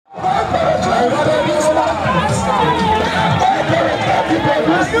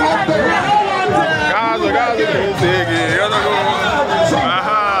Dear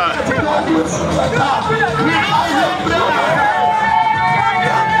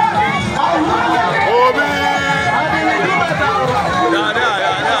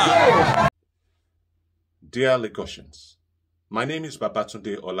Lagosians, my name is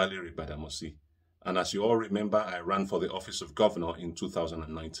Babatunde Olalere Badamosi, and as you all remember, I ran for the office of governor in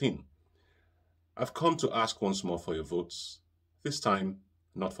 2019. I've come to ask once more for your votes, this time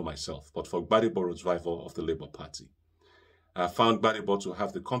not for myself, but for Gbadebo Rosevival of the Labour Party. I have found Gbadebo to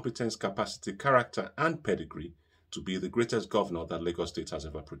have the competence, capacity, character, and pedigree to be the greatest governor that Lagos State has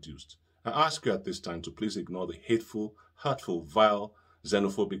ever produced. I ask you at this time to please ignore the hateful, hurtful, vile,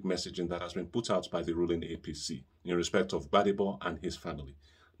 xenophobic messaging that has been put out by the ruling APC in respect of Gbadebo and his family.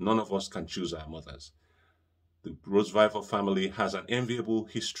 None of us can choose our mothers. The Rosevival family has an enviable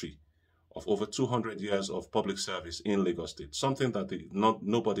history of over 200 years of public service in Lagos State, something that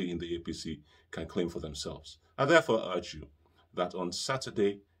nobody in the APC can claim for themselves. I therefore urge you that on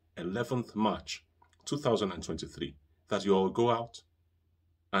Saturday, 11th March 2023, that you all go out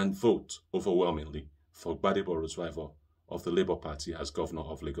and vote overwhelmingly for Gbadebo Rosevival of the Labour Party as Governor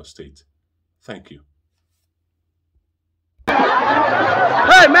of Lagos State. Thank you.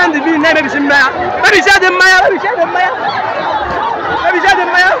 Hey man, the name maybe some maybe share the Maya, maybe share the Maya.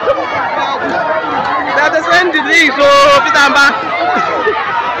 That is when the league so Pitamba.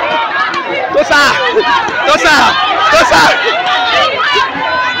 Tosa.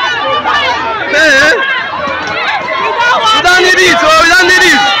 Hey. We don't need this, we don't need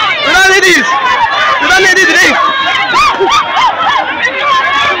this. We don't need this. We don't need this drink.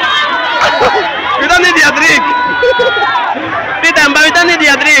 We don't need your drink. Pitamba, we don't need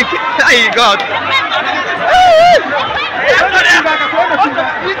your drink. Hey God.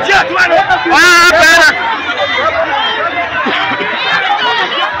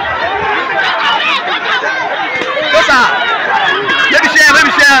 Let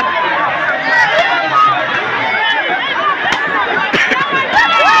me share.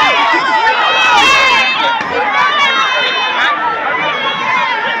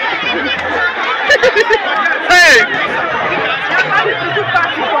 Hey!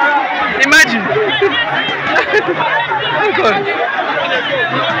 Imagine. Oh God.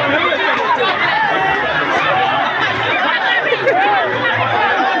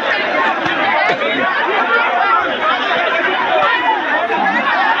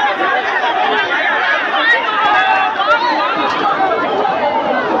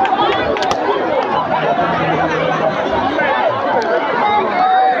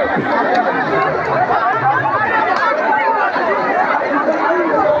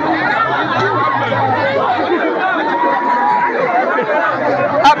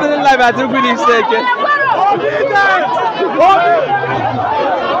 I took really second.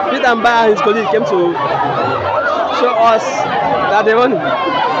 Pitamba and his colleague came to show us that they want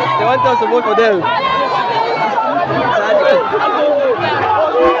us to vote for them.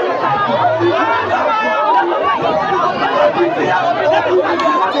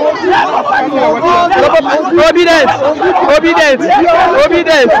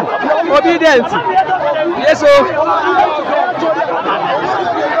 Obedience. Yes, sir.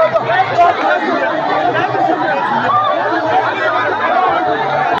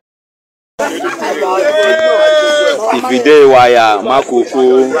 Ifide Waya, Makuku,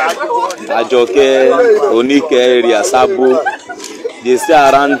 Ajoke, Onike area, Sabo. They stay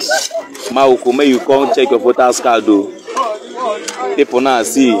around Mauku. May you come check your voters card. People now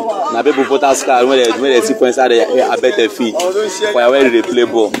see. Now people voters card when they see points at a better fee. For where they play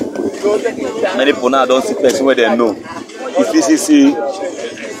ball. Many people now don't see person where they know. If you see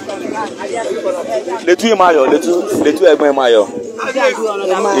the two Egbe Mayo.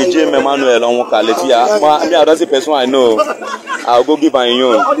 AJ Emmanuel on Wakalet. I don't see person I know. I'll go give an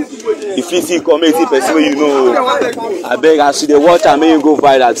you. If you see community person you know, I beg I see the watch and may you go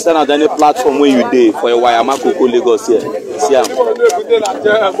viral. Stand on any platform where you day for a Wayamako Lagos here. See ya.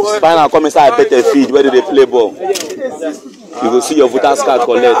 Final comment I better feed where they play ball. You will see your voters card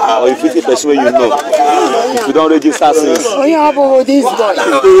collect, or if you see person where you know. If you don't register since. Oh yeah, but this boy.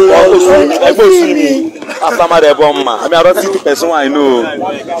 After my I mean, I don't see the person I know.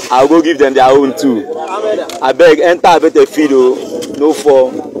 I'll go give them their own too. I beg, enter better feed, no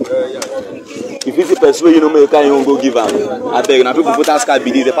for. If you see person you know, you can't even go give them. I beg, now people voters card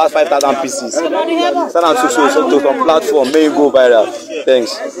be the past 5,000 pieces. Send them to some platform, may go viral.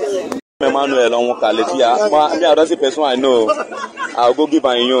 Thanks. Emmanuel on Wakalet. I mean, I don't see person I know. I'll go give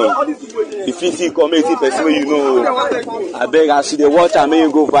an you. If you see community person you know, I beg I see the watch and may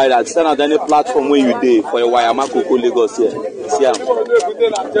you go viral. Stand on any platform where you day for a Wayamako Lagos here. See see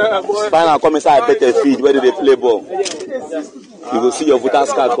am. Find am come inside better field where they play ball. You go see your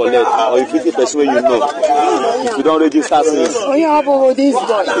voters card collect, or if you see person wey you know. If you don't register since. Oh yeah, about this boy.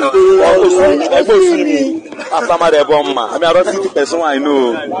 Asanpada the bomb man. I mean, I don't see the person I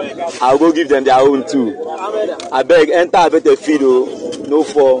know. I'll go give them their own too. I beg, enter better field, oh, no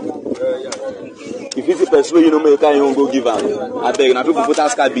for. If you see person you know, you can't even go give them. I beg, now people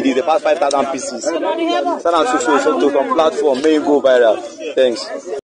voters card be this. They pass 5,000 pieces. Send them to some platform, may go viral. Thanks.